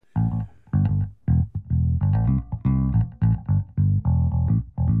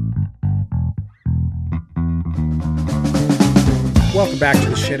Welcome back to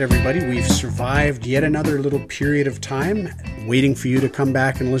the shed, everybody. We've survived yet another little period of time, waiting for you to come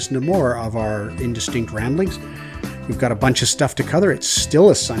back and listen to more of our indistinct ramblings. We've got a bunch of stuff to cover. It's still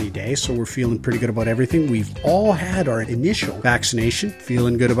a sunny day, so we're feeling pretty good about everything. We've all had our initial vaccination,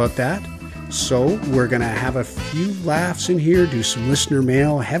 feeling good about that. So we're going to have a few laughs in here, do some listener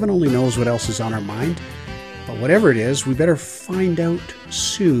mail. Heaven only knows what else is on our mind. But whatever it is, we better find out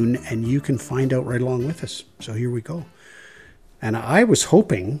soon, and you can find out right along with us. So here we go. And I was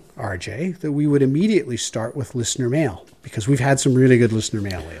hoping, RJ, that we would immediately start with listener mail, because we've had some really good listener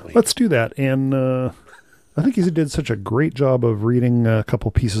mail lately. Let's do that. And I think you did such a great job of reading a couple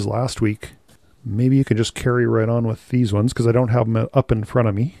pieces last week. Maybe you could just carry right on with these ones, because I don't have them up in front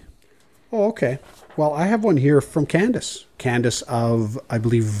of me. Oh, okay. Well, I have one here from Candace. Candace of, I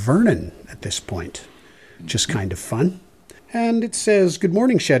believe, Vernon at this point. Just kind of fun. And it says, "Good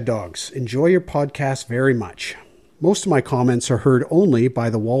morning, Shed Dogs. Enjoy your podcast very much. Most of my comments are heard only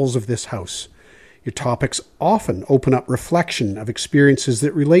by the walls of this house. Your topics often open up reflection of experiences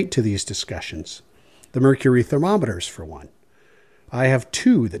that relate to these discussions. The mercury thermometers, for one. I have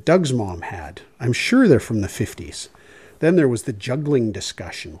two that Doug's mom had. I'm sure they're from the 50s. Then there was the juggling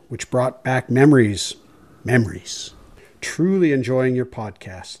discussion, which brought back memories. Truly enjoying your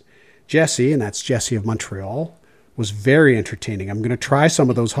podcast. Jesse," and that's Jesse of Montreal, "was very entertaining. I'm going to try some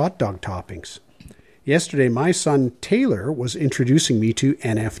of those hot dog toppings. Yesterday, my son Taylor was introducing me to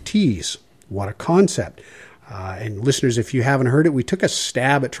NFTs. What a concept." And listeners, if you haven't heard it, we took a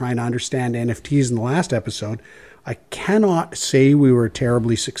stab at trying to understand NFTs in the last episode. I cannot say we were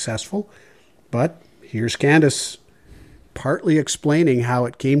terribly successful, but here's Candace partly explaining how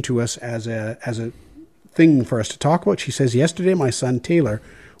it came to us as a thing for us to talk about. She says, "Yesterday, my son Taylor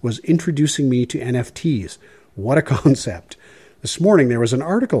was introducing me to NFTs. What a concept. This morning, there was an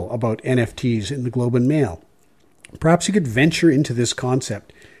article about NFTs in the Globe and Mail. Perhaps you could venture into this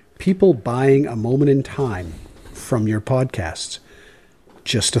concept. People buying a moment in time from your podcasts.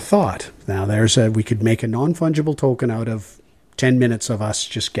 Just a thought." Now, we could make a non-fungible token out of 10 minutes of us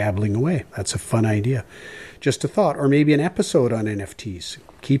just gabbling away. That's a fun idea. Just a thought. Or maybe an episode on NFTs.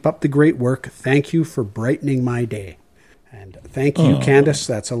 Keep up the great work. Thank you for brightening my day. And thank you, Candace.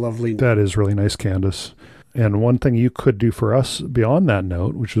 That's a lovely... That is really nice, Candace. And one thing you could do for us beyond that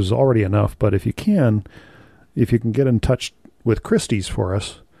note, which was already enough, but if you can get in touch with Christie's for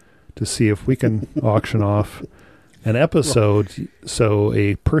us to see if we can auction off an episode, so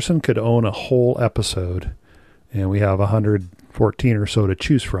a person could own a whole episode, and we have 114 or so to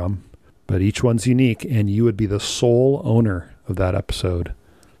choose from, but each one's unique, and you would be the sole owner of that episode.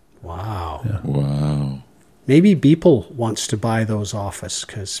 Wow. Yeah. Wow. Maybe Beeple wants to buy those off us,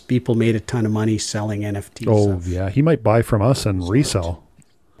 because Beeple made a ton of money selling NFTs. Oh, yeah. He might buy from us and resell.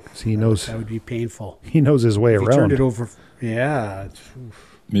 He knows that would be painful. He knows his way if around. He turned it over. Yeah.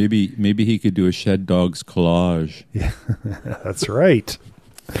 Maybe he could do a Shed Dogs collage. Yeah, that's right.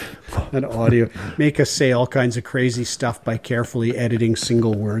 An audio. Make us say all kinds of crazy stuff by carefully editing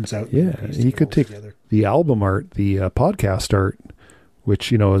single words out. Yeah, he could take the album art, the podcast art,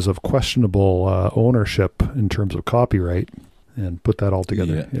 which, is of questionable ownership in terms of copyright, and put that all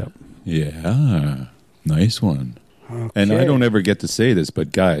together. Yeah. Nice one. Okay. And I don't ever get to say this,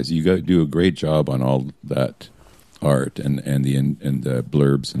 but guys, you do a great job on all that art and the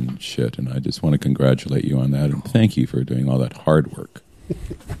blurbs and shit, and I just want to congratulate you on that, and thank you for doing all that hard work.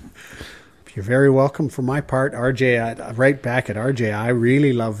 You're very welcome for my part, RJ. Right back at RJ. I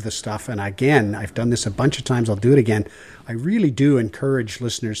really love the stuff. And again, I've done this a bunch of times. I'll do it again. I really do encourage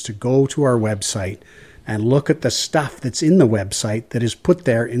listeners to go to our website and look at the stuff that's in the website that is put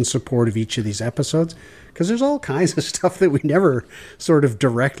there in support of each of these episodes. Because there's all kinds of stuff that we never sort of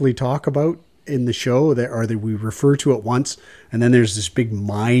directly talk about in the show, that we refer to it once, and then there's this big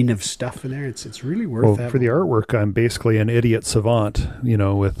mine of stuff in there. It's really worth that. For the artwork, I'm basically an idiot savant.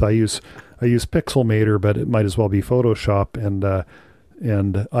 I use Pixelmator, but it might as well be Photoshop,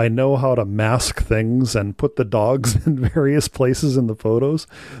 and I know how to mask things and put the dogs in various places in the photos.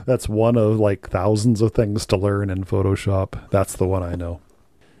 That's one of like thousands of things to learn in Photoshop. That's the one I know.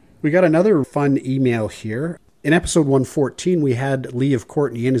 We got another fun email here. In episode 114, we had Lee of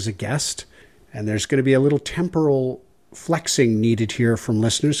Courtney in as a guest, and there's going to be a little temporal flexing needed here from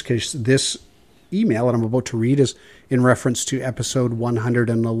listeners, because this email that I'm about to read is in reference to episode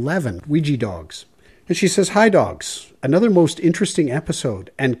 111, Ouija Dogs. And she says, "Hi, dogs. Another most interesting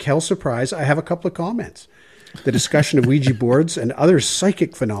episode. And Kel surprise, I have a couple of comments. The discussion of Ouija boards and other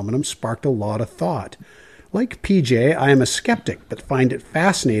psychic phenomena sparked a lot of thought. Like PJ, I am a skeptic, but find it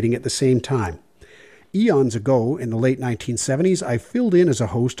fascinating at the same time. Eons ago, in the late 1970s, I filled in as a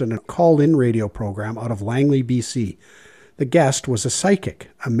host on a call-in radio program out of Langley, BC. The guest was a psychic,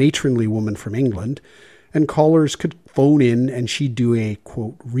 a matronly woman from England, and callers could phone in and she'd do a,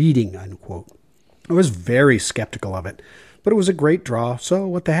 quote, reading, unquote. I was very skeptical of it, but it was a great draw, so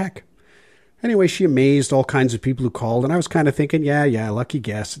what the heck? Anyway, she amazed all kinds of people who called, and I was kind of thinking, yeah, lucky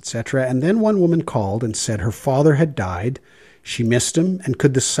guess, etc. And then one woman called and said her father had died, she missed him, and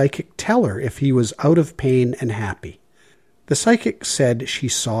could the psychic tell her if he was out of pain and happy? The psychic said she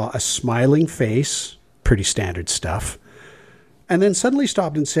saw a smiling face, pretty standard stuff, and then suddenly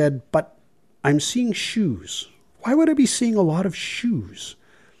stopped and said, but I'm seeing shoes. Why would I be seeing a lot of shoes?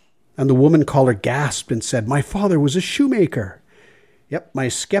 And the woman caller gasped and said, my father was a shoemaker. Yep, my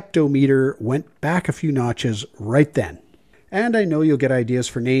skeptometer went back a few notches right then. And I know you'll get ideas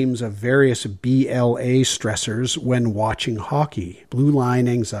for names of various BLA stressors when watching hockey. Blue line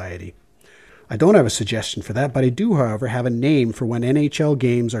anxiety. I don't have a suggestion for that, but I do, however, have a name for when NHL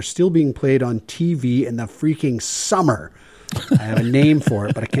games are still being played on TV in the freaking summer. I have a name for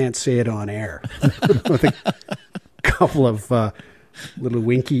it, but I can't say it on air. With a couple of little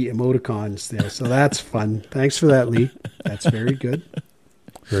winky emoticons there. So that's fun. Thanks for that, Lee. That's very good.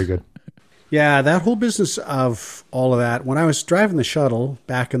 Very good. Yeah, that whole business of all of that. When I was driving the shuttle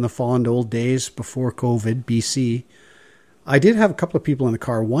back in the fond old days before COVID, BC, I did have a couple of people in the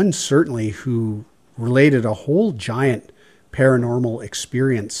car. One certainly who related a whole giant paranormal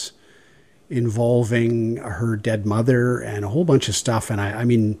experience involving her dead mother and a whole bunch of stuff. And I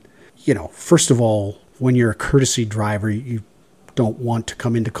mean, you know, first of all, when you're a courtesy driver, you don't want to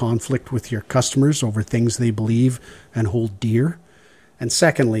come into conflict with your customers over things they believe and hold dear. And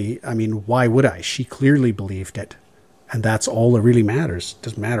secondly, I mean, why would I? She clearly believed it. And that's all that really matters. It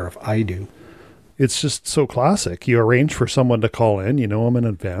doesn't matter if I do. It's just so classic. You arrange for someone to call in, you know them in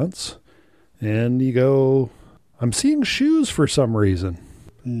advance, and you go, I'm seeing shoes for some reason.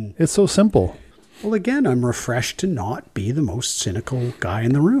 It's so simple. Well, again, I'm refreshed to not be the most cynical guy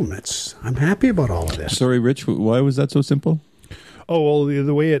in the room. I'm happy about all of this. Sorry, Rich, why was that so simple? Oh, well,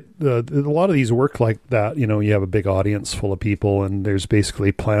 the way a lot of these work like that, you know, you have a big audience full of people and there's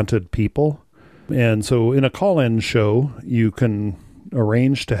basically planted people. And so in a call-in show, you can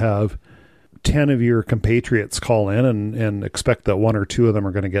arrange to have 10 of your compatriots call in and expect that one or two of them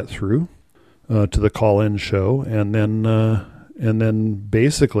are going to get through to the call-in show. And then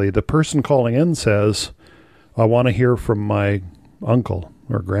basically the person calling in says, I want to hear from my uncle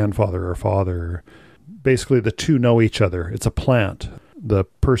or grandfather or father. Basically, the two know each other. It's a plant. The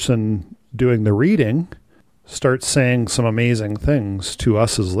person doing the reading starts saying some amazing things to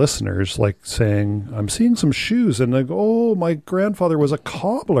us as listeners, like saying, I'm seeing some shoes. And they go, oh, my grandfather was a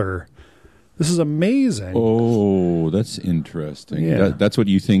cobbler. This is amazing. Oh, that's interesting. Yeah. That's what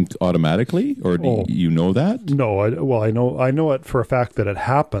you think automatically? Or do you know that? No, I know it for a fact that it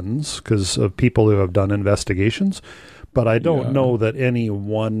happens because of people who have done investigations. But I don't know that any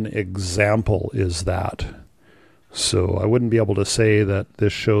one example is that. So I wouldn't be able to say that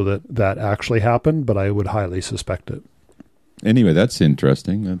this show that actually happened, but I would highly suspect it. Anyway, that's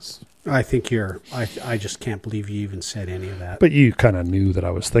interesting. I think I just can't believe you even said any of that. But you kind of knew that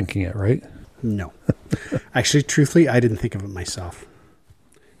I was thinking it, right? No. Actually, truthfully, I didn't think of it myself.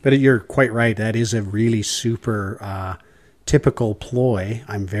 But you're quite right. That is a really super typical ploy,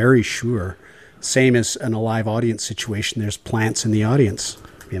 I'm very sure. Same as in a live audience situation, there's plants in the audience,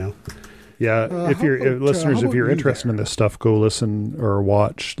 you know. Yeah, if you're interested in this stuff, go listen or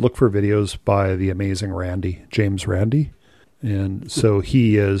watch. Look for videos by the amazing James Randi. And so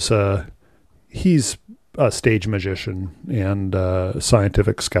he's a stage magician and a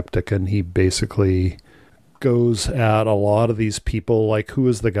scientific skeptic, and he basically goes at a lot of these people. Like, who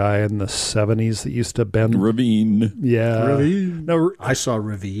was the guy in the 70s that used to bend? Ravine. Yeah. Ravine. No, I saw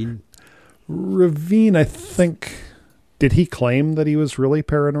Ravine. Ravine, I think, did he claim that he was really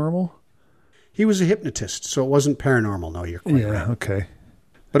paranormal? He was a hypnotist, so it wasn't paranormal. No, you're quite right. Okay.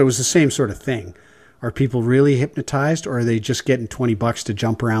 But it was the same sort of thing. Are people really hypnotized, or are they just getting $20 to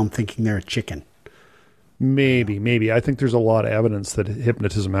jump around thinking they're a chicken? Maybe. I think there's a lot of evidence that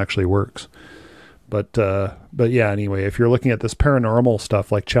hypnotism actually works. But yeah, anyway, if you're looking at this paranormal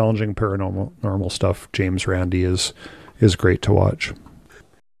stuff, like challenging paranormal stuff, James Randi is great to watch.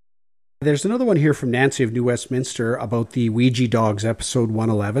 There's another one here from Nancy of New Westminster about the Ouija Dogs, episode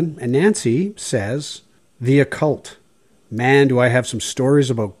 111. And Nancy says, the occult. Man, do I have some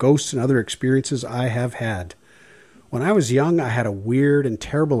stories about ghosts and other experiences I have had. When I was young, I had a weird and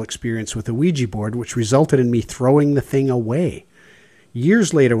terrible experience with a Ouija board, which resulted in me throwing the thing away.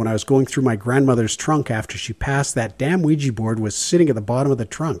 Years later, when I was going through my grandmother's trunk after she passed, that damn Ouija board was sitting at the bottom of the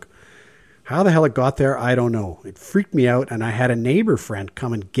trunk. How the hell it got there, I don't know. It freaked me out, and I had a neighbor friend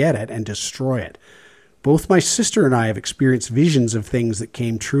come and get it and destroy it. Both my sister and I have experienced visions of things that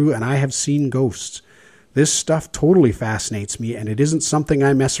came true, and I have seen ghosts. This stuff totally fascinates me, and it isn't something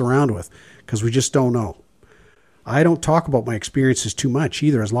I mess around with, because we just don't know. I don't talk about my experiences too much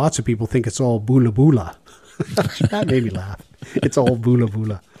either, as lots of people think it's all bula bula. That made me laugh. It's all bula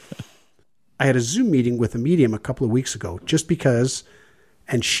bula. I had a Zoom meeting with a medium a couple of weeks ago, just because,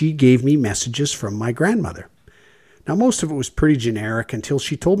 and she gave me messages from my grandmother. Now, most of it was pretty generic until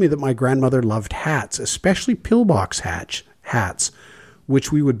she told me that my grandmother loved hats, especially pillbox hats,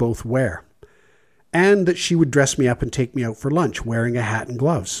 which we would both wear, and that she would dress me up and take me out for lunch wearing a hat and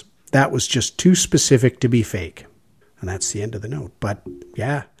gloves. That was just too specific to be fake. And that's the end of the note. But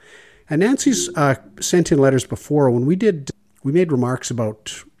yeah. And Nancy's sent in letters before when we made remarks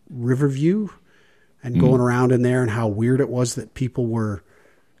about Riverview and going around in there and how weird it was that people were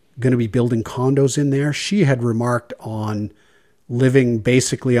going to be building condos in there. She had remarked on living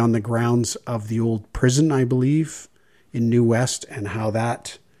basically on the grounds of the old prison, I believe, in New West, and how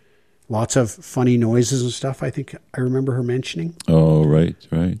that lots of funny noises and stuff. I think I remember her mentioning. Oh, right.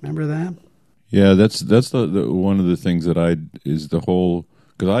 Remember that? Yeah, that's the one of the things that is the whole,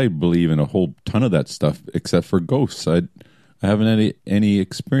 because I believe in a whole ton of that stuff except for ghosts. I haven't had any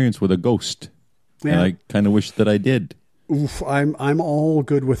experience with a ghost, and I kind of wish that I did. Oof, I'm all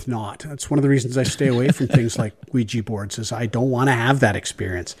good with not. That's one of the reasons I stay away from things like Ouija boards, is I don't want to have that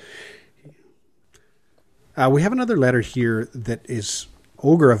experience. We have another letter here that is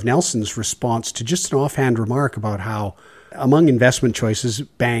Ogre of Nelson's response to just an offhand remark about how among investment choices,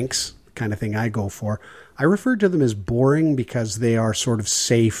 banks, kind of thing I go for, I refer to them as boring because they are sort of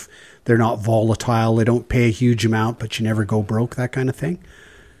safe. They're not volatile. They don't pay a huge amount, but you never go broke, that kind of thing.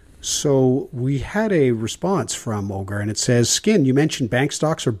 So we had a response from Ogre, and it says, Skin, you mentioned bank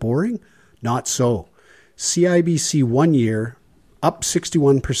stocks are boring? Not so. CIBC 1 year, up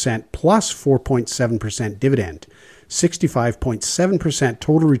 61% plus 4.7% dividend, 65.7%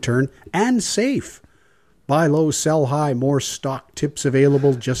 total return, and safe. Buy low, sell high, more stock tips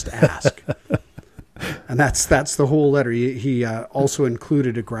available, just ask. And that's the whole letter. He also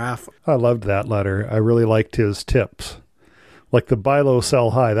included a graph. I loved that letter. I really liked his tips. Like the buy low,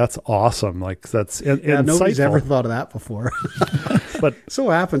 sell high. That's awesome. Like that's insightful. Nobody's ever thought of that before. But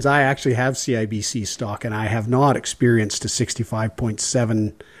so it happens I actually have CIBC stock, and I have not experienced a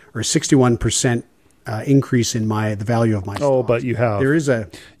 65.7 or 61% increase in the value of my stock. Oh, but you have.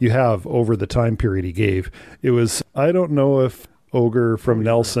 You have over the time period he gave. It was, I don't know if Ogre from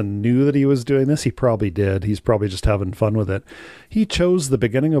Nelson knew that he was doing this. He probably did. He's probably just having fun with it. He chose the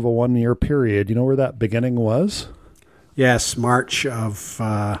beginning of a 1 year period. You know where that beginning was? Yes, March of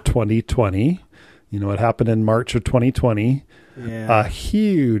 2020. You know what happened in March of 2020? Yeah. A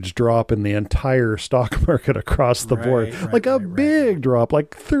huge drop in the entire stock market across the board. Like a big drop,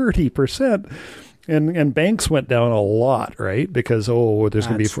 like 30%. And banks went down a lot, right? Because, there's going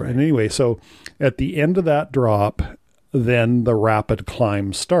to be... Right. And anyway, so at the end of that drop, then the rapid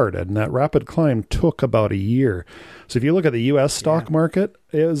climb started. And that rapid climb took about a year. So if you look at the U.S. stock market,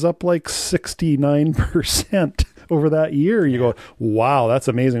 it was up like 69% over that year. You go, wow, that's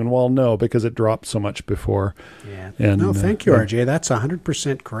amazing. Well, no, because it dropped so much before. Yeah. And, no, thank you, RJ. That's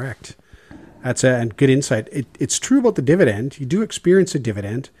 100% correct. That's a good insight. It's true about the dividend. You do experience a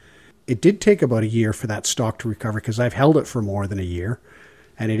dividend. It did take about a year for that stock to recover because I've held it for more than a year.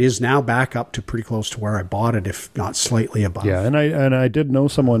 And it is now back up to pretty close to where I bought it, if not slightly above. Yeah, and I did know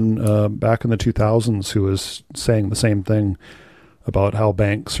someone back in the 2000s who was saying the same thing about how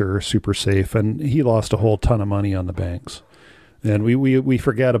banks are super safe, and he lost a whole ton of money on the banks. And we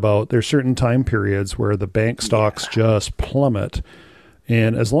forget about, there's certain time periods where the bank stocks just plummet.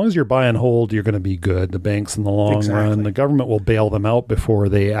 And as long as you're buy and hold, you're going to be good. The banks in the long run, the government will bail them out before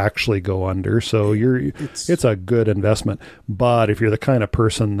they actually go under. So it's a good investment. But if you're the kind of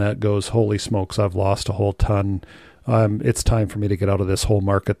person that goes, holy smokes, I've lost a whole ton, it's time for me to get out of this whole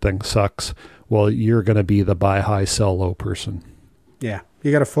market thing sucks. Well, you're going to be the buy high, sell low person. Yeah.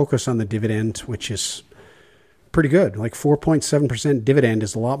 You got to focus on the dividend, which is pretty good. Like 4.7% dividend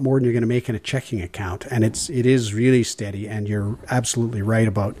is a lot more than you're going to make in a checking account. And it is really steady. And you're absolutely right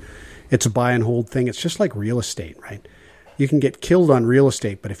about it's a buy and hold thing. It's just like real estate, right? You can get killed on real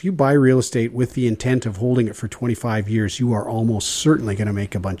estate, but if you buy real estate with the intent of holding it for 25 years, you are almost certainly going to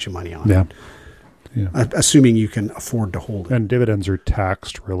make a bunch of money on it. Yeah. Assuming you can afford to hold it. And dividends are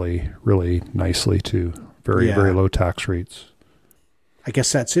taxed really, really nicely too. Very, very low tax rates. I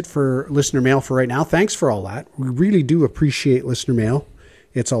guess that's it for listener mail for right now. Thanks for all that. We really do appreciate listener mail.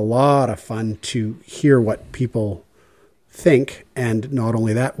 It's a lot of fun to hear what people think, and not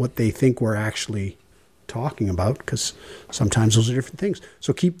only that, what they think we're actually talking about, because sometimes those are different things.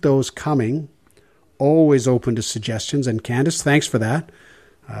 So keep those coming. always open to suggestions. And Candace, thanks for that.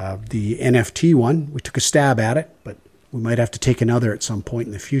 The NFT one, we took a stab at it, but we might have to take another at some point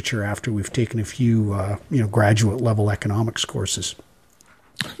in the future after we've taken a few, graduate level economics courses.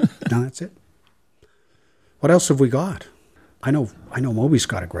 No, that's it. What else have we got? I know Moby's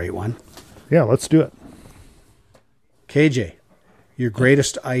got a great one. Yeah, let's do it. KJ, your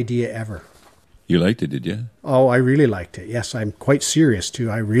greatest idea ever. You liked it, did you? Oh, I really liked it. Yes, I'm quite serious too.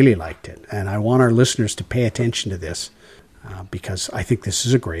 I really liked it. And I want our listeners to pay attention to this because I think this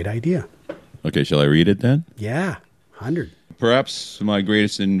is a great idea. Okay, shall I read it then? Yeah, 100. Perhaps my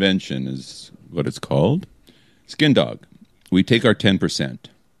greatest invention is what it's called. Skin Dog. We take our 10%.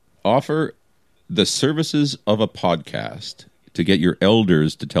 Offer the services of a podcast to get your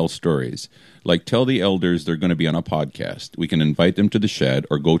elders to tell stories. Like tell the elders they're going to be on a podcast. We can invite them to the shed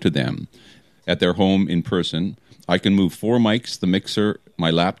or go to them at their home in person. I can move 4 mics, the mixer,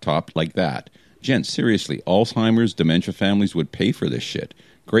 my laptop, like that. Gents, seriously, Alzheimer's, dementia families would pay for this shit.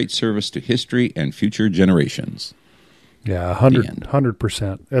 Great service to history and future generations. Yeah,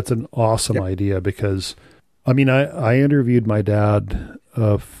 100%. That's an awesome idea because, I mean, I interviewed my dad,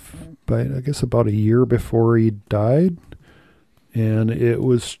 I guess about a year before he died, and it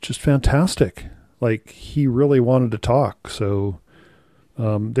was just fantastic. Like, he really wanted to talk, so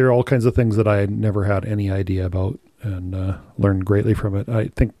there are all kinds of things that I never had any idea about and learned greatly from it. I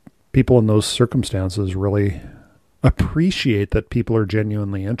think people in those circumstances really appreciate that people are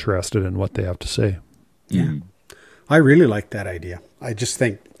genuinely interested in what they have to say. Yeah. Mm. I really like that idea. I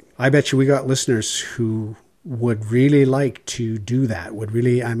bet you we got listeners who would really like to do that.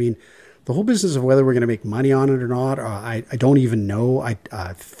 The whole business of whether we're going to make money on it or not, I don't even know.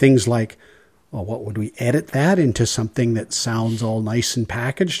 Things like, well, what would we edit that into something that sounds all nice and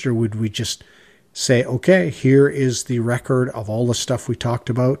packaged? Or would we just say, okay, here is the record of all the stuff we talked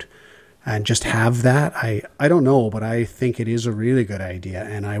about and just have that? I don't know, but I think it is a really good idea.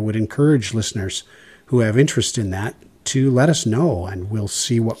 And I would encourage listeners who have interest in that to let us know, and we'll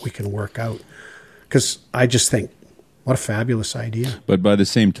see what we can work out. Because I just think, what a fabulous idea. But by the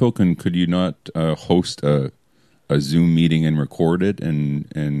same token, could you not host a Zoom meeting and record it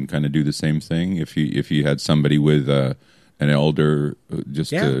and kind of do the same thing if you had somebody with an elder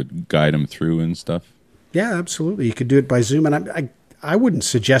to guide them through and stuff? Yeah, absolutely. You could do it by Zoom. And I wouldn't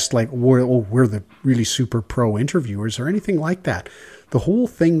suggest like we're the really super pro interviewers or anything like that. The whole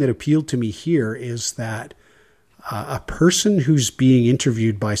thing that appealed to me here is that a person who's being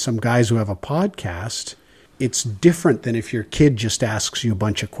interviewed by some guys who have a podcast, it's different than if your kid just asks you a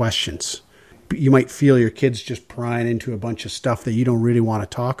bunch of questions. You might feel your kid's just prying into a bunch of stuff that you don't really want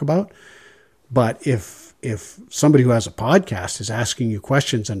to talk about. But if somebody who has a podcast is asking you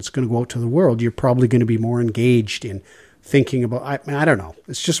questions and it's going to go out to the world, you're probably going to be more engaged in thinking about, I don't know.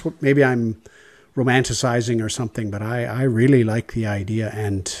 It's just maybe I'm romanticizing or something, but I really like the idea,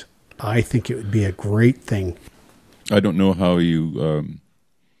 and I think it would be a great thing. I don't know how you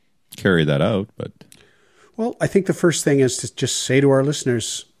carry that out, but... Well, I think the first thing is to just say to our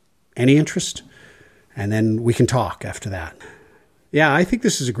listeners, any interest? And then we can talk after that. Yeah, I think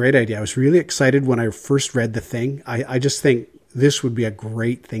this is a great idea. I was really excited when I first read the thing. I just think this would be a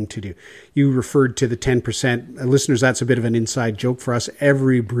great thing to do. You referred to the 10%. Listeners, that's a bit of an inside joke for us.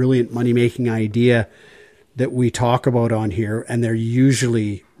 Every brilliant money-making idea that we talk about on here, and they're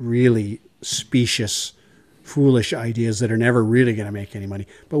usually really specious, foolish ideas that are never really going to make any money.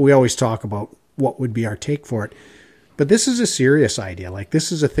 But we always talk about what would be our take for it. But this is a serious idea. Like,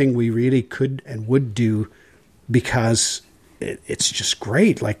 this is a thing we really could and would do because it's just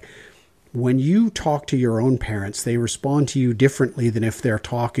great. Like, when you talk to your own parents, they respond to you differently than if they're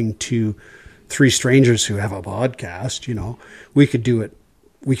talking to 3 strangers who have a podcast. You know, we could do it.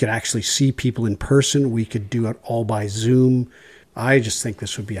 We could actually see people in person. We could do it all by Zoom. I just think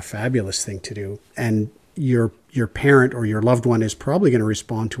this would be a fabulous thing to do. And your parent or your loved one is probably going to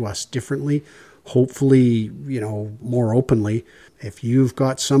respond to us differently, hopefully, more openly. If you've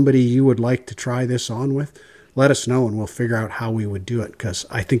got somebody you would like to try this on with, let us know and we'll figure out how we would do it, because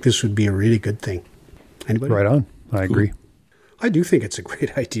I think this would be a really good thing. Anybody? Right on. I agree. I do think it's a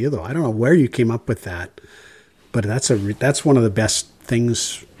great idea, though. I don't know where you came up with that, but that's one of the best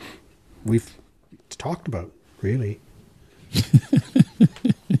things we've talked about, really.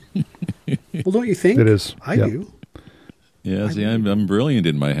 Well, don't you think? It is. I do. Yeah, see, I'm brilliant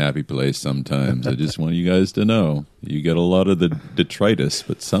in my happy place sometimes. I just want you guys to know. You get a lot of the detritus,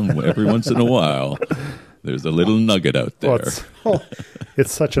 but every once in a while, there's a little nugget out there.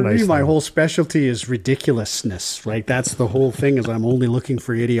 It's such a nice thing. My whole specialty is ridiculousness, right? That's the whole thing, is I'm only looking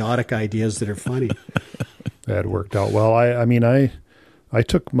for idiotic ideas that are funny. That worked out well. I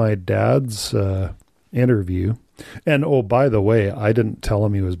took my dad's interview. And oh, by the way, I didn't tell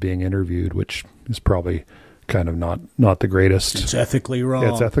him he was being interviewed, which is probably kind of not the greatest. It's ethically wrong.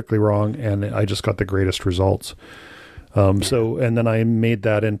 It's ethically wrong, and I just got the greatest results. So, and then I made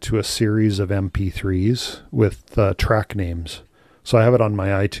that into a series of MP3s with track names. So I have it on my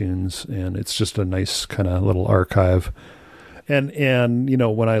iTunes, and it's just a nice kind of little archive. And you know,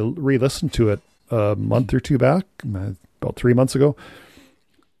 when I re-listened to it a month or two back, about 3 months ago,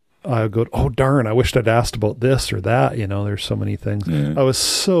 I go, oh, darn, I wished I'd asked about this or that. You know, there's so many things. Yeah. I was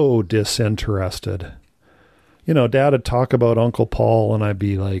so disinterested. You know, Dad would talk about Uncle Paul, and I'd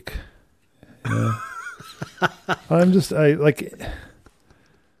be like, yeah.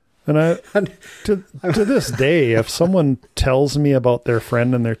 To this day, if someone tells me about their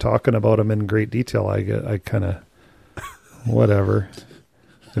friend and they're talking about him in great detail, I kind of, whatever.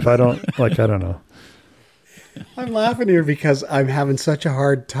 If I don't, I don't know. I'm laughing here because I'm having such a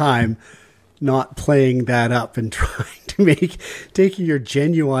hard time not playing that up and trying to taking your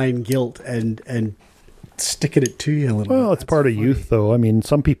genuine guilt and sticking it to you a little bit. Well, it's part of youth, though. I mean,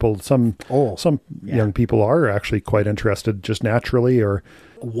 some young people are actually quite interested just naturally, or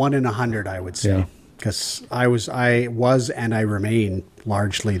 1 in 100, I would say, because I was and I remain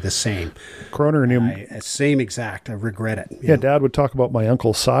largely the same. Croner knew same exact. I regret it. Yeah, Dad would talk about my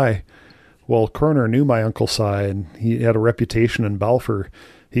Uncle Si. Well, Croner knew my Uncle Si, and he had a reputation in Balfour.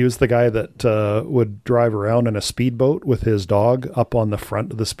 He was the guy that would drive around in a speedboat with his dog up on the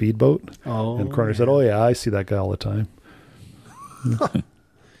front of the speedboat. Oh, and Croner said, "Oh yeah, I see that guy all the time."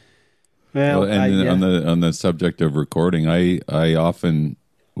 On the subject of recording, I often,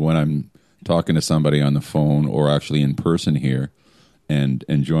 when I'm talking to somebody on the phone or actually in person here and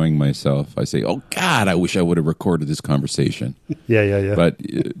enjoying myself, I say, "Oh God, I wish I would have recorded this conversation." Yeah. But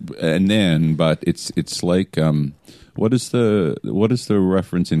it's like, what is the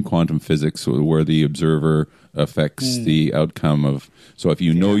reference in quantum physics where the observer affects the outcome of? So if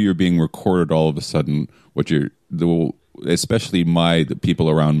you know you're being recorded, all of a sudden, especially the people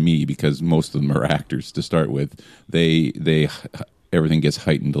around me, because most of them are actors to start with, they everything gets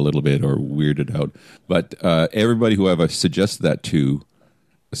heightened a little bit or weirded out. But everybody who I've suggested that to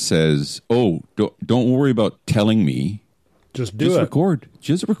says, "Oh, don't worry about telling me. Just record.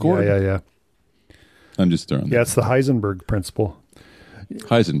 Just record." Yeah. I'm just throwing that. Yeah, it's the Heisenberg principle.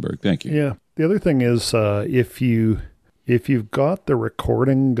 Heisenberg, thank you. Yeah. The other thing is, if you've got the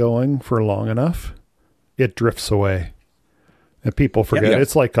recording going for long enough, it drifts away. And people forget.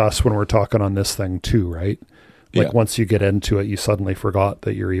 It's like us when we're talking on this thing too, right? Like once you get into it, you suddenly forgot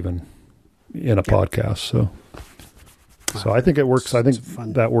that you're even in a podcast. So I think it works. I think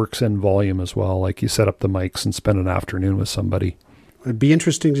that works in volume as well. Like you set up the mics and spend an afternoon with somebody. It'd be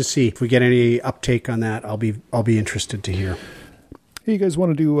interesting to see if we get any uptake on that. I'll be interested to hear. Hey, you guys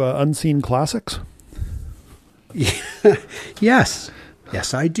want to do Unseen Classics? Yes.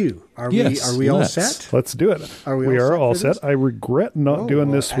 Yes, I do. Are we all set? Let's do it. We are all set. I regret not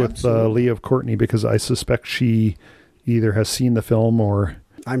doing this with Lee of Courtney because I suspect she either has seen the film or...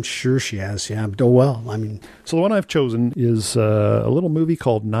 I'm sure she has, yeah. Oh, well, I mean... So the one I've chosen is a little movie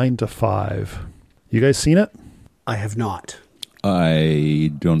called 9 to 5. You guys seen it? I have not.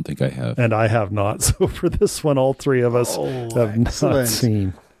 I don't think I have. And I have not. So for this one, all three of us have not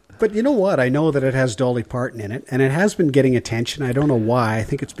seen. But you know what? I know that it has Dolly Parton in it, and it has been getting attention. I don't know why. I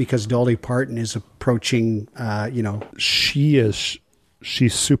think it's because Dolly Parton is approaching, She's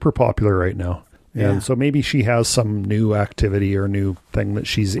super popular right now. And so maybe she has some new activity or new thing that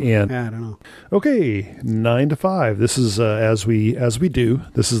she's in. Yeah, I don't know. Okay, 9 to 5. This is, as we do,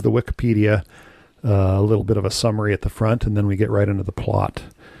 this is the Wikipedia, a little bit of a summary at the front, and then we get right into the plot.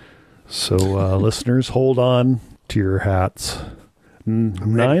 So listeners, hold on to your hats.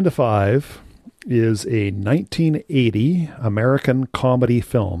 9 to 5 is a 1980 American comedy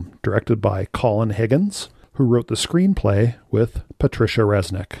film directed by Colin Higgins, who wrote the screenplay with Patricia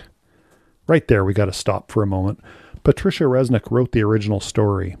Resnick. Right there, we got to stop for a moment. Patricia Resnick wrote the original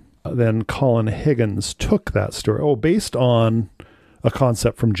story. Then Colin Higgins took that story, based on a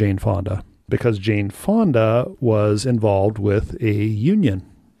concept from Jane Fonda, because Jane Fonda was involved with a union,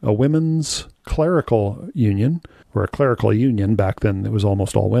 a women's clerical union, or a clerical union, back then it was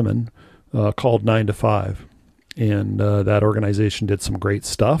almost all women, called 9 to 5. And that organization did some great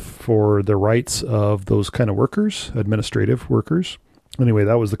stuff for the rights of those kind of workers, administrative workers. Anyway,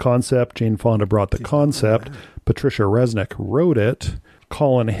 that was the concept. Jane Fonda brought the concept. Patricia Resnick wrote it.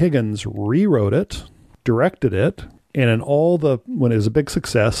 Colin Higgins rewrote it, directed it. And in when it was a big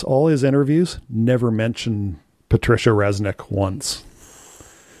success, all his interviews never mentioned Patricia Resnick once.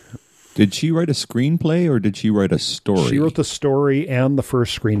 Did she write a screenplay or did she write a story? She wrote the story and the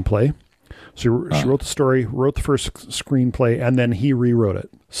first screenplay. So she wrote the story, wrote the first screenplay, and then he rewrote it.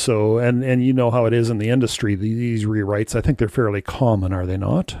 So, and you know how it is in the industry, these rewrites, I think they're fairly common, are they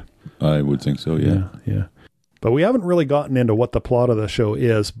not? I would think so, yeah. Yeah. But we haven't really gotten into what the plot of the show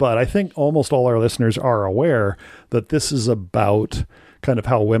is, but I think almost all our listeners are aware that this is about kind of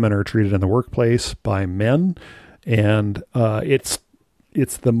how women are treated in the workplace by men. And it's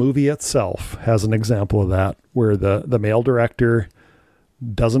the movie itself has an example of that, where the male director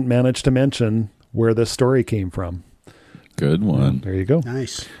doesn't manage to mention where this story came from. Good one. There you go.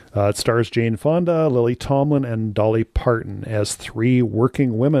 Nice. It stars Jane Fonda, Lily Tomlin, and Dolly Parton as three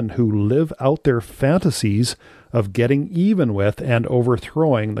working women who live out their fantasies of getting even with and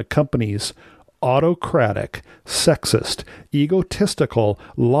overthrowing the company's autocratic, sexist, egotistical,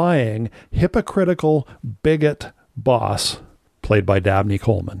 lying, hypocritical, bigot boss, played by Dabney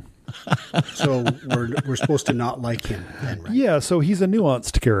Coleman. So we're supposed to not like him then, right? Yeah, so he's a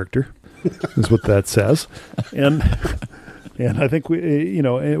nuanced character, is what that says. And I think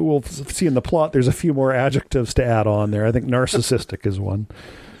we'll see in the plot, there's a few more adjectives to add on there. I think narcissistic is one.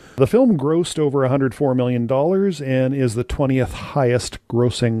 The film grossed over $104 million and is the 20th highest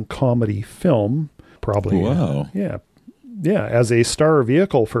grossing comedy film. Probably. Wow. Yeah, as a star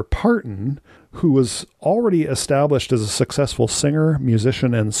vehicle for Parton, who was already established as a successful singer,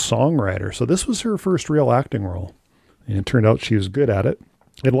 musician, and songwriter. So this was her first real acting role. And it turned out she was good at it.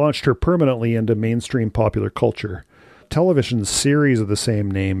 It launched her permanently into mainstream popular culture. Television series of the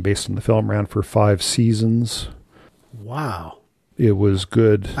same name based on the film ran for 5 seasons. Wow. It was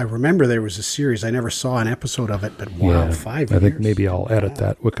good. I remember there was a series. I never saw an episode of it, but wow, 5 years. I think maybe I'll edit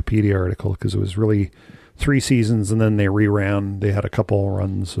that Wikipedia article because it was really 3 seasons and then they reran. They had a couple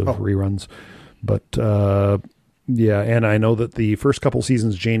runs of reruns. But and I know that the first couple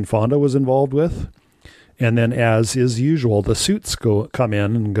seasons Jane Fonda was involved with. And then, as is usual, the suits come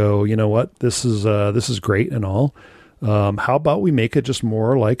in and go, you know what, this is great and all. How about we make it just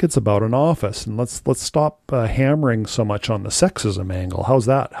more like it's about an office, and let's stop hammering so much on the sexism angle. How's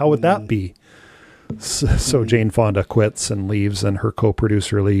that? How would that be? So Jane Fonda quits and leaves, and her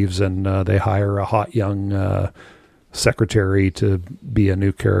co-producer leaves, and they hire a hot young secretary to be a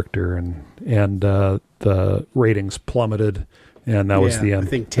new character, and the ratings plummeted, and that was the end.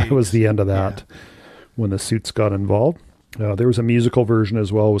 That was the end of that. Yeah. When the suits got involved. There was a musical version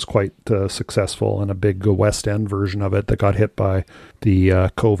as well. It was quite successful, and a big West End version of it that got hit by the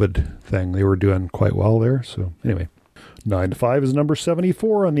COVID thing. They were doing quite well there. So anyway, 9 to 5 is number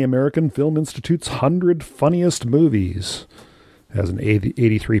 74 on the American Film Institute's 100 Funniest Movies. It has an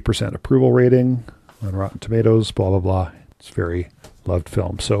 83% approval rating on Rotten Tomatoes, blah, blah, blah. It's a very loved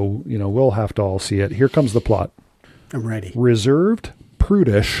film. So, we'll have to all see it. Here comes the plot. I'm ready. Reserved,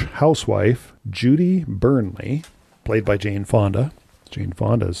 prudish housewife Judy Burnley, played by Jane Fonda. Jane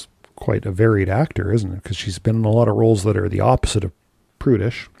Fonda is quite a varied actor, isn't it? Because she's been in a lot of roles that are the opposite of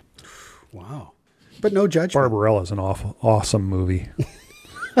prudish. Wow. But no judgment. Barbarella is an awesome movie.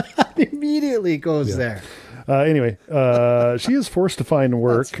 Immediately goes there. Anyway, she is forced to find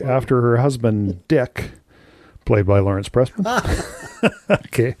work after her husband, Dick, played by Lawrence Pressman.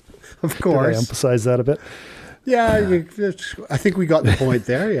 Okay. Of course. Did I emphasize that a bit? Yeah, I think we got the point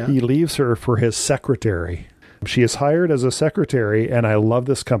there, yeah. He leaves her for his secretary. She is hired as a secretary, and I love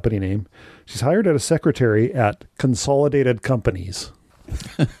this company name. She's hired as a secretary at Consolidated Companies.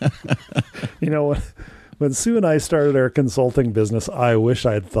 When Sue and I started our consulting business, I wish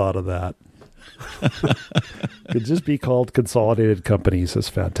I'd thought of that. Could just be called Consolidated Companies. It's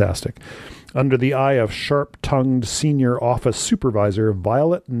fantastic. Under the eye of sharp-tongued senior office supervisor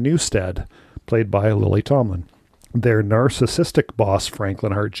Violet Newstead, played by Lily Tomlin. Their narcissistic boss,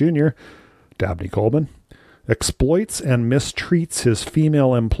 Franklin Hart Jr., Dabney Coleman, exploits and mistreats his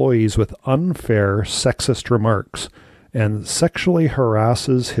female employees with unfair sexist remarks and sexually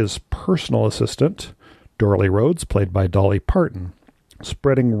harasses his personal assistant, Dorley Rhodes, played by Dolly Parton,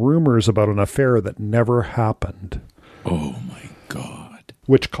 spreading rumors about an affair that never happened. Oh, my God.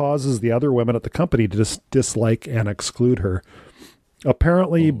 Which causes the other women at the company to dislike and exclude her.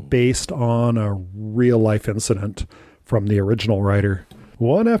 Apparently based on a real-life incident from the original writer.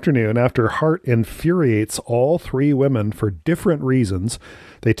 One afternoon, after Hart infuriates all 3 women for different reasons,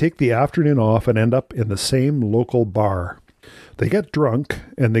 they take the afternoon off and end up in the same local bar. They get drunk,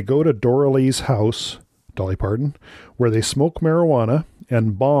 and they go to Dorley's house, Dolly Parton, where they smoke marijuana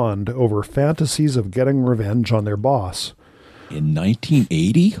and bond over fantasies of getting revenge on their boss. In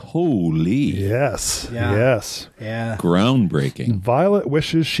 1980? Holy. Yes. Yeah. Yes. Yeah. Groundbreaking. Violet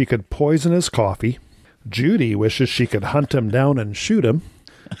wishes she could poison his coffee. Judy wishes she could hunt him down and shoot him.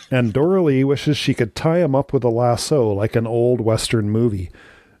 And Dorley wishes she could tie him up with a lasso like an old Western movie.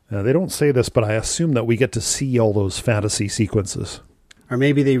 They don't say this, but I assume that we get to see all those fantasy sequences. Or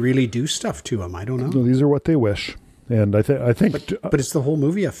maybe they really do stuff to him. I don't know. No, these are what they wish. And I think, but is the whole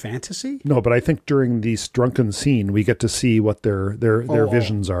movie a fantasy? No, but I think during this drunken scene, we get to see what their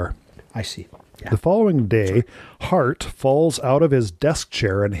visions are. I see. Yeah. The following day, Hart falls out of his desk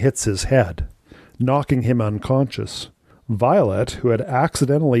chair and hits his head, knocking him unconscious. Violet, who had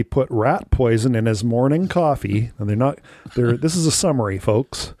accidentally put rat poison in his morning coffee, and this is a summary,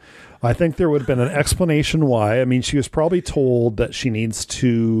 folks. I think there would have been an explanation why. I mean, she was probably told that she needs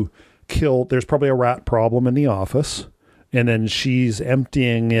to kill, there's probably a rat problem in the office, and then she's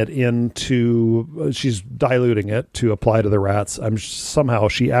emptying it she's diluting it to apply to the rats. Somehow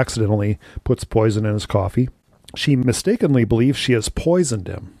she accidentally puts poison in his coffee. She mistakenly believes she has poisoned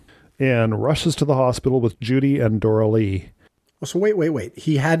him and rushes to the hospital with Judy and Dora Lee. So wait.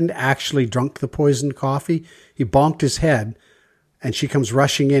 He hadn't actually drunk the poisoned coffee. He bonked his head, and she comes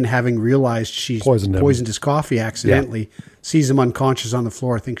rushing in, having realized she's poisoned his coffee accidentally, sees him unconscious on the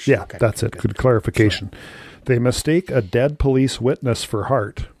floor, thinks she... Yeah, okay, that's it. Good clarification. Sorry. They mistake a dead police witness for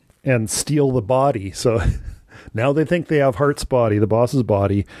Hart and steal the body. So now they think they have Hart's body, the boss's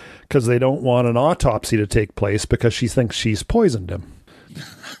body, because they don't want an autopsy to take place because she thinks she's poisoned him.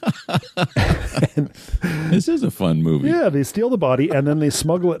 This is a fun movie. Yeah, they steal the body and then they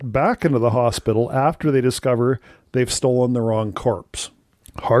smuggle it back into the hospital after they discover they've stolen the wrong corpse.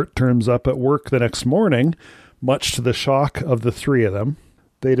 Hart turns up at work the next morning, much to the shock of the three of them.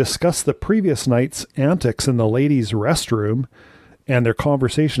 They discuss the previous night's antics in the ladies' restroom, and their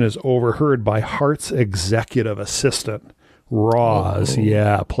conversation is overheard by Hart's executive assistant, Roz,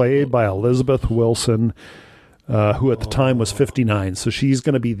 played by Elizabeth Wilson, who at the time was 59. So she's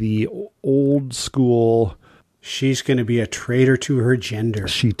going to be the old school... She's going to be a traitor to her gender.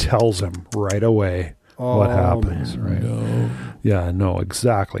 She tells him right away what happens. Man, right? No. Yeah, no,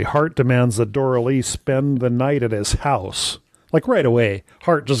 exactly. Hart demands that Dora Lee spend the night at his house. Like right away.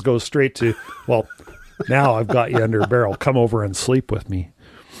 Hart just goes straight to, well, now I've got you under a barrel. Come over and sleep with me.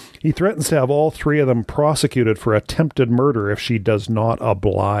 He threatens to have all three of them prosecuted for attempted murder if she does not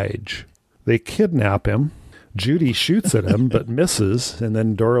oblige. They kidnap him. Judy shoots at him, but misses, and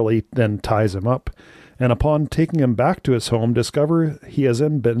then Dora Lee then ties him up. And upon taking him back to his home, discover he has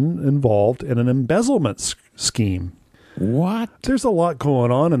been involved in an embezzlement scheme. What? There's a lot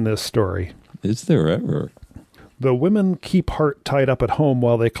going on in this story. Is there ever? The women keep Hart tied up at home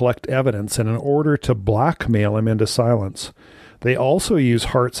while they collect evidence in order to blackmail him into silence. They also use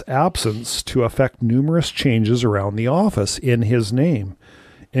Hart's absence to effect numerous changes around the office in his name,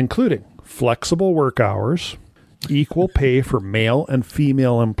 including flexible work hours, equal pay for male and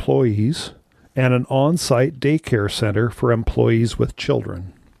female employees, and an on-site daycare center for employees with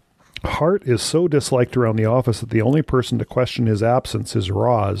children. Hart is so disliked around the office that the only person to question his absence is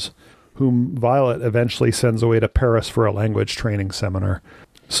Roz, whom Violet eventually sends away to Paris for a language training seminar.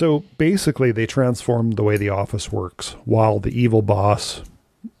 So basically they transform the way the office works, while the evil boss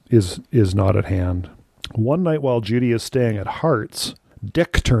is not at hand. One night while Judy is staying at Hart's,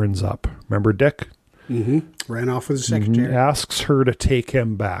 Dick turns up. Remember Dick? Mm-hmm. Ran off with the secretary. Asks her to take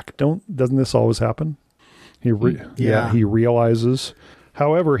him back. Doesn't this always happen? He realizes.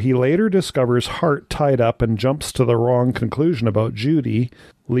 However, he later discovers Hart tied up and jumps to the wrong conclusion about Judy,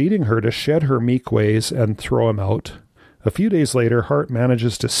 leading her to shed her meek ways and throw him out. A few days later, Hart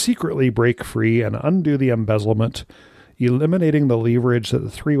manages to secretly break free and undo the embezzlement, eliminating the leverage that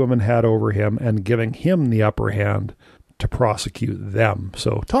the three women had over him and giving him the upper hand to prosecute them.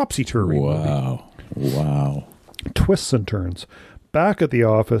 So, topsy-turvy movie. Wow. Twists and turns. Back at the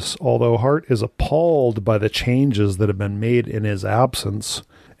office, although Hart is appalled by the changes that have been made in his absence,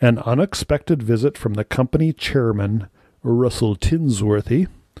 an unexpected visit from the company chairman, Russell Tinsworthy,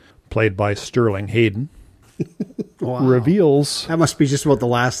 played by Sterling Hayden, reveals... That must be just about the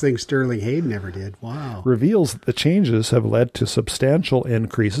last thing Sterling Hayden ever did. Wow. Reveals that the changes have led to substantial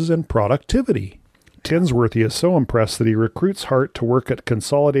increases in productivity. Tinsworthy is so impressed that he recruits Hart to work at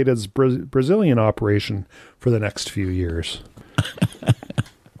Consolidated's Brazilian operation for the next few years.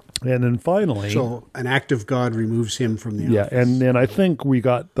 And then finally... So an act of God removes him from the office. Yeah, and then I think we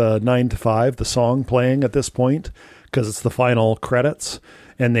got the 9 to 5, the song playing at this point, because it's the final credits,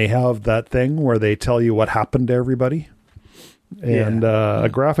 and they have that thing where they tell you what happened to everybody. And a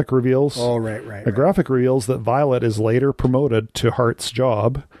graphic reveals... Oh, right. A graphic reveals that Violet is later promoted to Hart's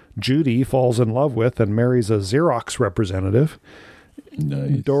job. Judy falls in love with and marries a Xerox representative.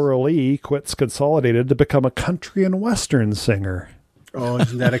 Nice. Dora Lee quits Consolidated to become a country and western singer. Oh,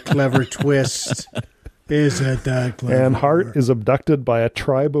 isn't that a clever twist? Isn't that clever? And Hart is abducted by a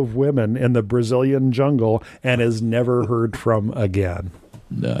tribe of women in the Brazilian jungle and is never heard from again.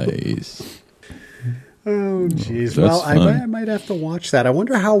 Nice. Oh, jeez. That's Well, fun. I might have to watch that. I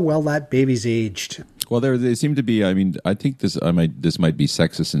wonder how well that baby's aged. Well, they seem to be. I mean, I think this might be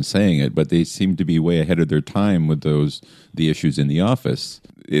sexist in saying it, but they seem to be way ahead of their time with the issues in The Office.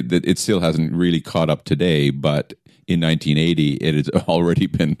 It still hasn't really caught up today, but in 1980, it has already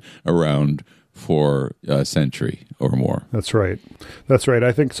been around for a century or more. That's right. That's right.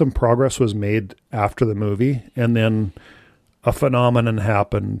 I think some progress was made after the movie, and then a phenomenon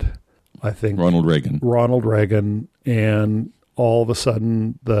happened. I think Ronald Reagan, and all of a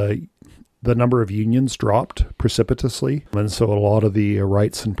sudden the number of unions dropped precipitously, and so a lot of the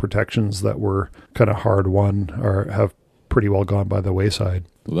rights and protections that were kind of hard won have pretty well gone by the wayside.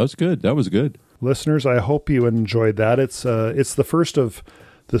 Well, that's good. That was good. Listeners, I hope you enjoyed that. It's the first of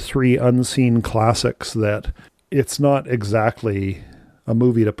the 3 unseen classics that it's not exactly a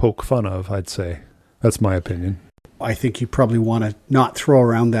movie to poke fun of, I'd say. That's my opinion. I think you probably want to not throw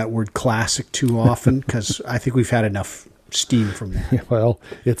around that word classic too often, because I think we've had enough steam from that. Well,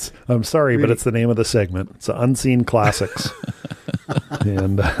 I'm sorry, Really? but it's the name of the segment. It's Unseen Classics.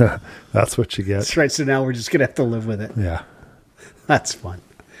 And that's what you get. That's right. So now we're just going to have to live with it. Yeah. That's fun.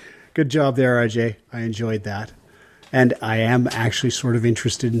 Good job there, RJ. I enjoyed that. And I am actually sort of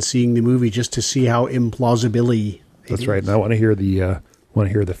interested in seeing the movie just to see how implausibility it That's is. right. And I want to hear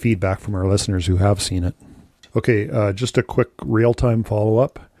the feedback from our listeners who have seen it. Okay, just a quick real-time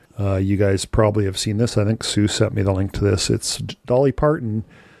follow-up. You guys probably have seen this. I think Sue sent me the link to this. It's Dolly Parton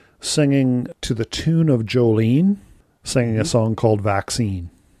singing to the tune of Jolene, singing a song called Vaccine.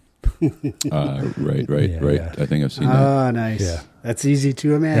 Right. Yeah. I think I've seen that. Ah, nice. Yeah. That's easy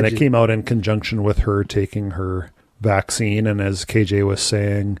to imagine. And it came out in conjunction with her taking her vaccine. And as KJ was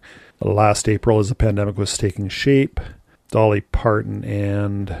saying, last April, as the pandemic was taking shape, Dolly Parton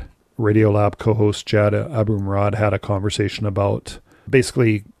and Radiolab co-host Jad Abumrad had a conversation about,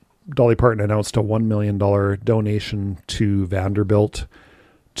 basically, Dolly Parton announced a $1 million donation to Vanderbilt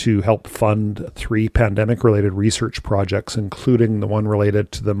to help fund 3 pandemic-related research projects, including the one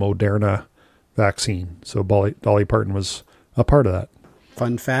related to the Moderna vaccine. So Dolly Parton was a part of that.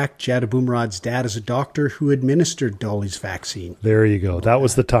 Fun fact, Jad Abumrad's dad is a doctor who administered Dolly's vaccine. There you go. That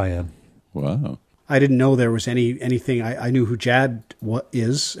was the tie-in. Wow. I didn't know there was anything. I knew who Jad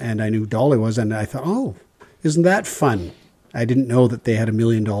is, and I knew Dolly was, and I thought, oh, isn't that fun? I didn't know that they had $1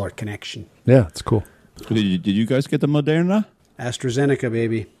 million connection. Yeah, it's cool. Did you guys get the Moderna? AstraZeneca,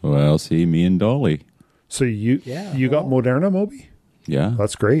 baby. Well, see, me and Dolly. So you got Moderna, Moby? Yeah.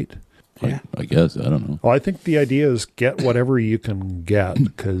 That's great. Yeah. I guess. I don't know. Well, I think the idea is get whatever you can get,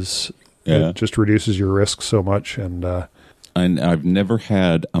 because Yeah. it just reduces your risk so much. And And I've never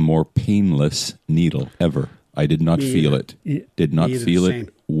had a more painless needle ever. I did not Me feel either. it. Did not Me either, feel same.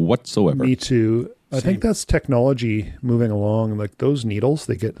 it whatsoever. me too. I Same. think that's technology moving along. Like those needles,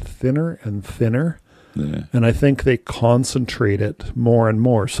 they get thinner and thinner. Yeah. And I think they concentrate it more and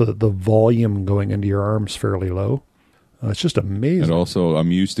more so that the volume going into your arm's fairly low. It's just amazing. And also,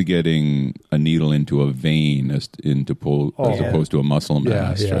 I'm used to getting a needle into a vein as opposed to a muscle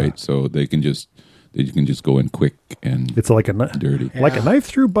mass, yeah. right? So they can just go in quick and It's like a dirty. like a knife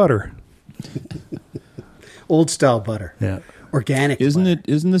through butter. Old style butter. Yeah, Organic Isn't butter. it?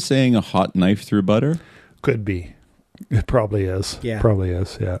 Isn't the saying a hot knife through butter? could be. It probably is. Yeah. Probably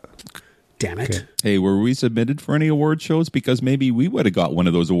is. Yeah. Damn it. Okay. Hey, were we submitted for any award shows? Because maybe we would have got one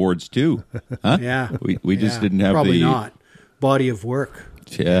of those awards too. Huh? Yeah. We just Yeah. didn't have Probably the not. Body of work.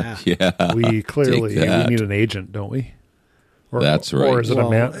 Yeah. We clearly Take that. we need an agent, don't we? Or, That's right. Or is it Well,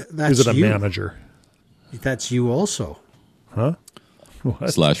 that's is it a you. manager? That's you also. Huh?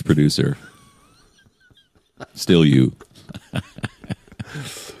 What? / producer. Still you.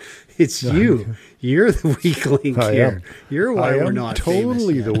 It's you. You're the weak link I here. am. You're why I we're am not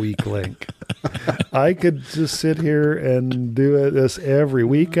totally famous the weak link. I could just sit here and do this every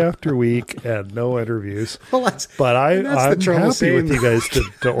week after week and no interviews. Well, that's, But and that's the I'm trouble happy saying- with you guys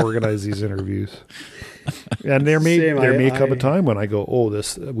to organize these interviews. And there may Same, come a I- time when I go, oh,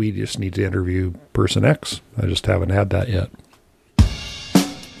 we just need to interview person X. I just haven't had that yet.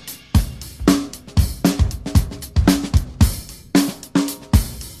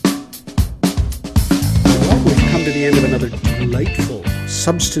 Well, we've come to the end of another delightful,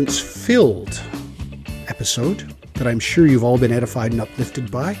 substance-filled episode that I'm sure you've all been edified and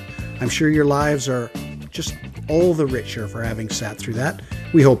uplifted by. I'm sure your lives are just all the richer for having sat through that.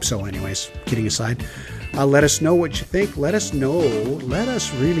 We hope so anyways, kidding aside. Let us know what you think. Let us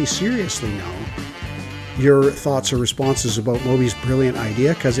really seriously know your thoughts or responses about Moby's brilliant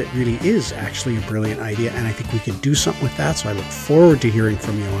idea, because it really is actually a brilliant idea, and I think we can do something with that, so I look forward to hearing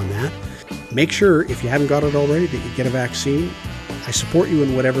from you on that. Make sure, if you haven't got it already, that you get a vaccine. I support you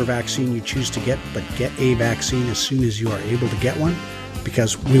in whatever vaccine you choose to get, but get a vaccine as soon as you are able to get one,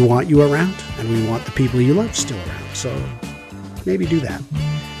 because we want you around and we want the people you love still around. So maybe do that.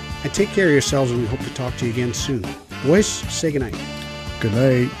 And take care of yourselves, and we hope to talk to you again soon. Boys, say goodnight. Good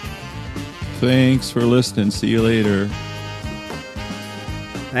night. Thanks for listening. See you later.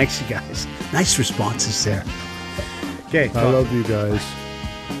 Thanks, you guys. Nice responses there. Okay. I love you guys.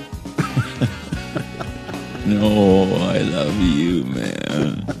 No, I love you,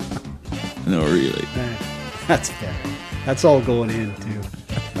 man. No, really. That's fair. That's all going in, too.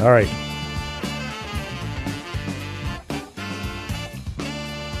 All right.